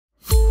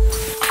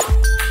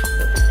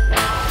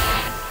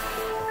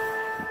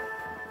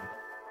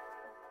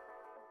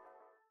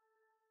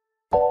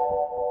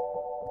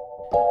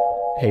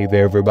Hey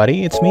there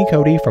everybody, it's me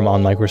Cody from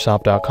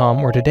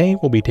onmicrosoft.com, where today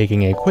we'll be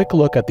taking a quick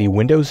look at the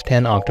Windows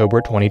 10 October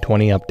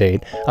 2020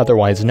 update,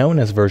 otherwise known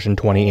as version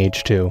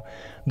 20H2.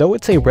 Though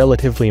it's a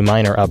relatively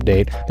minor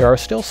update, there are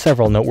still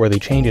several noteworthy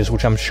changes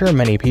which I'm sure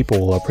many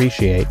people will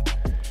appreciate.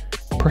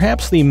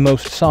 Perhaps the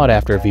most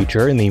sought-after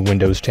feature in the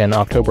Windows 10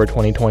 October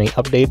 2020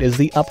 update is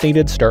the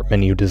updated Start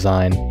menu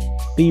design.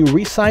 The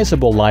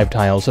resizable live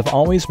tiles have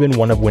always been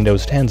one of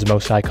Windows 10's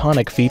most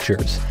iconic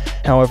features.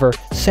 However,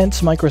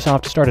 since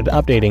Microsoft started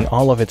updating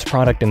all of its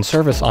product and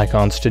service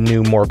icons to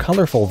new, more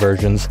colorful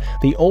versions,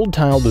 the old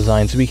tile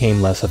designs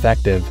became less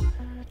effective.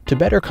 To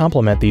better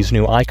complement these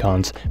new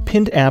icons,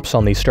 pinned apps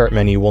on the Start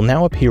menu will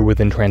now appear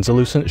within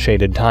translucent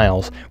shaded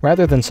tiles,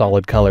 rather than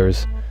solid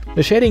colors.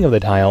 The shading of the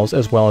tiles,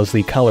 as well as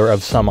the color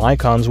of some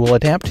icons, will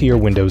adapt to your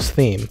Windows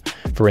theme.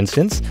 For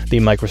instance, the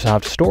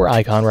Microsoft Store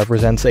icon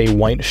represents a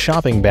white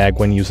shopping bag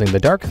when using the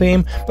dark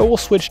theme, but will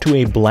switch to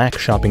a black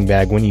shopping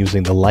bag when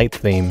using the light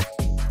theme.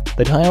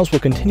 The tiles will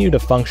continue to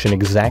function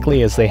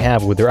exactly as they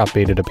have with their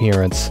updated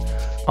appearance.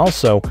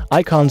 Also,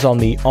 icons on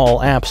the All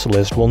Apps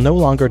list will no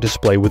longer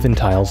display within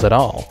tiles at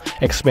all,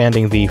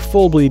 expanding the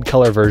full bleed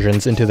color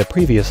versions into the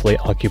previously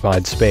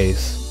occupied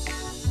space.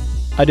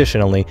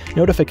 Additionally,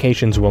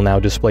 notifications will now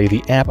display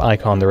the app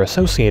icon they're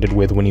associated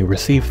with when you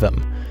receive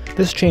them.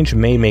 This change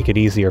may make it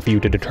easier for you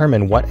to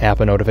determine what app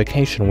a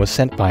notification was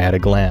sent by at a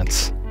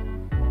glance.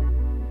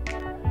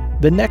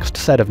 The next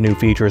set of new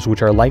features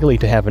which are likely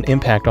to have an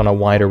impact on a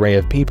wide array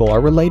of people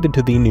are related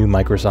to the new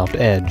Microsoft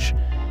Edge.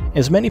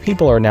 As many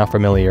people are now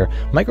familiar,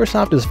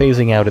 Microsoft is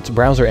phasing out its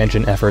browser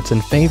engine efforts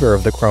in favor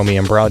of the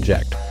Chromium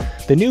project.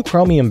 The new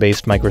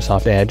Chromium-based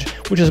Microsoft Edge,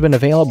 which has been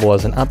available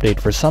as an update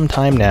for some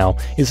time now,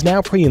 is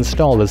now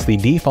pre-installed as the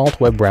default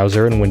web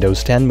browser in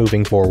Windows 10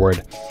 moving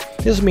forward.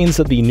 This means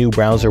that the new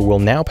browser will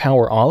now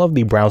power all of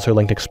the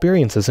browser-linked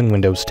experiences in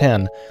Windows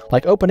 10,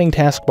 like opening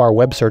taskbar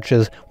web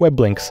searches, web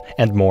links,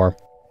 and more.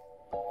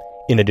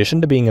 In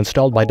addition to being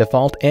installed by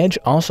default, Edge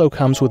also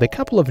comes with a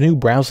couple of new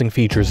browsing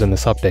features in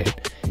this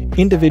update.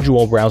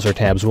 Individual browser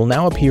tabs will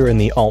now appear in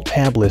the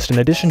Alt-Tab list in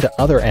addition to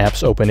other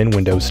apps open in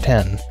Windows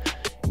 10.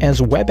 As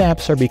web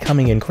apps are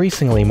becoming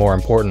increasingly more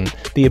important,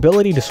 the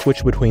ability to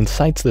switch between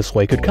sites this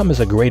way could come as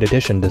a great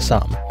addition to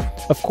some.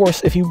 Of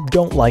course, if you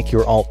don't like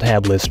your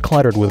Alt-Tab list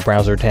cluttered with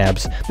browser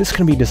tabs, this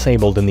can be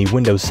disabled in the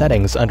Windows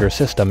settings under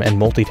System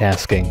and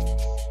Multitasking.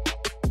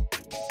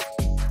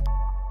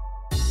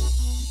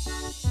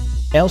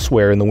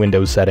 Elsewhere in the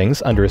Windows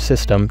settings, under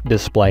System,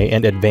 Display,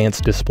 and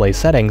Advanced Display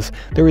Settings,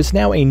 there is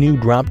now a new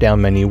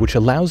drop-down menu which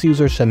allows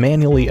users to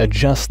manually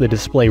adjust the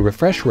display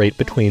refresh rate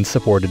between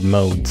supported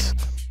modes.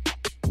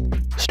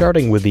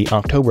 Starting with the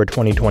October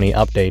 2020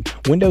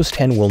 update, Windows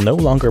 10 will no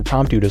longer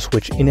prompt you to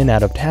switch in and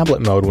out of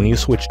tablet mode when you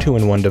switch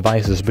two-in-one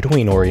devices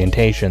between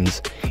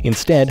orientations.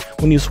 Instead,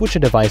 when you switch a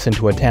device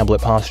into a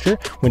tablet posture,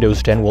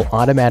 Windows 10 will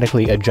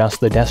automatically adjust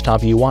the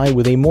desktop UI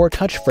with a more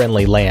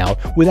touch-friendly layout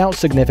without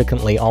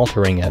significantly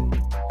altering it.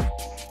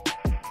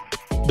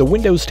 The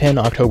Windows 10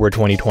 October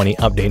 2020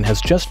 update has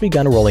just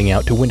begun rolling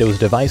out to Windows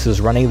devices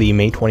running the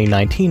May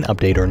 2019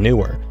 update or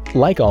newer.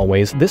 Like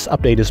always, this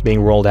update is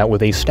being rolled out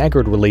with a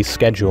staggered release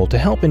schedule to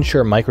help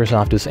ensure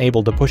Microsoft is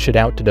able to push it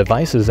out to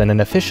devices in an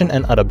efficient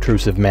and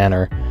unobtrusive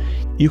manner.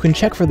 You can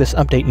check for this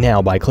update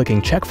now by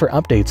clicking Check for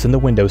Updates in the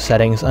Windows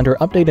settings under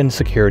Update and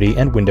Security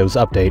and Windows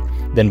Update,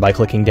 then by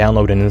clicking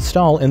Download and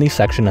Install in the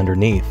section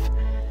underneath.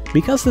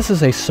 Because this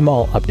is a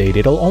small update,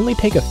 it'll only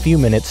take a few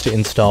minutes to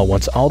install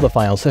once all the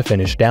files have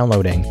finished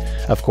downloading.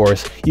 Of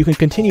course, you can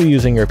continue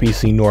using your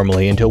PC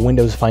normally until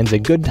Windows finds a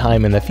good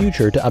time in the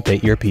future to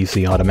update your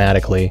PC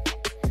automatically.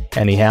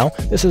 Anyhow,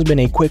 this has been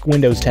a quick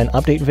Windows 10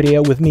 update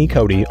video with me,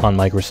 Cody, on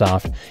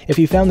Microsoft. If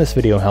you found this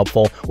video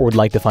helpful, or would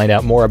like to find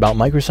out more about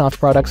Microsoft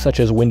products such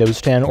as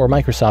Windows 10 or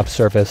Microsoft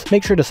Surface,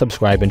 make sure to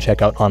subscribe and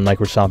check out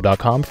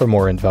onmicrosoft.com for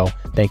more info.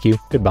 Thank you,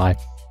 goodbye.